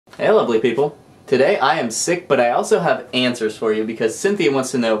Hey lovely people. Today I am sick, but I also have answers for you because Cynthia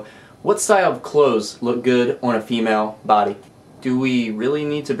wants to know what style of clothes look good on a female body. Do we really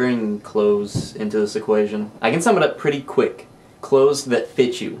need to bring clothes into this equation? I can sum it up pretty quick. Clothes that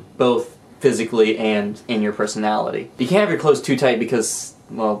fit you, both physically and in your personality. You can't have your clothes too tight because,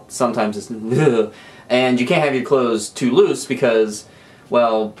 well, sometimes it's ugh. And you can't have your clothes too loose because,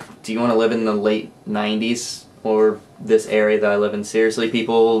 well, do you want to live in the late 90s? Or this area that I live in? Seriously,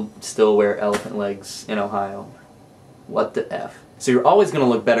 people still wear elephant legs in Ohio. What the F? So you're always going to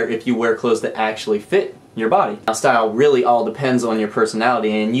look better if you wear clothes that actually fit your body. Now, style really all depends on your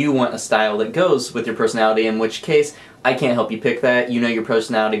personality, and you want a style that goes with your personality, in which case, I can't help you pick that. You know your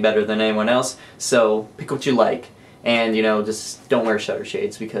personality better than anyone else, so pick what you like. And, you know, just don't wear shutter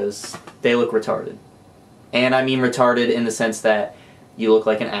shades because they look retarded. And I mean retarded in the sense that you look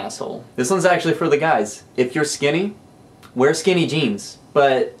like an asshole. This one's actually for the guys. If you're skinny, wear skinny jeans.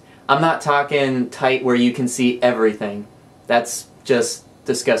 But I'm not talking tight where you can see everything. That's just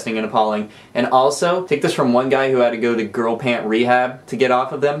disgusting and appalling. And also, take this from one guy who had to go to girl pant rehab to get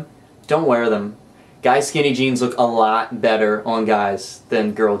off of them. Don't wear them. Guys' skinny jeans look a lot better on guys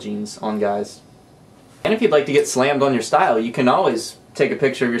than girl jeans on guys. And if you'd like to get slammed on your style, you can always take a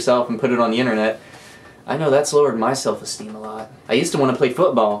picture of yourself and put it on the internet. I know that's lowered my self-esteem a lot. I used to want to play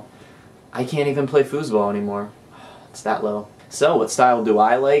football. I can't even play foosball anymore. It's that low. So, what style do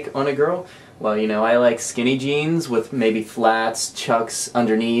I like on a girl? Well, you know, I like skinny jeans with maybe flats, chucks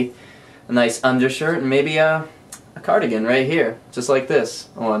underneath, a nice undershirt, and maybe a cardigan right here, just like this.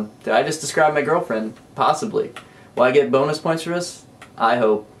 Hold on. Did I just describe my girlfriend? Possibly. Will I get bonus points for this? I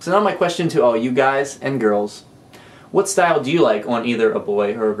hope. So now my question to all you guys and girls. What style do you like on either a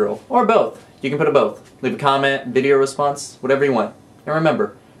boy or a girl? Or both. You can put a both. Leave a comment, video response, whatever you want. And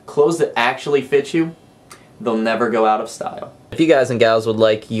remember, clothes that actually fit you, they'll never go out of style. If you guys and gals would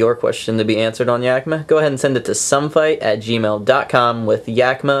like your question to be answered on YAQMA, go ahead and send it to somefight@gmail.com with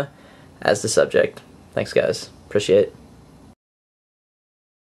YAQMA as the subject. Thanks guys. Appreciate it.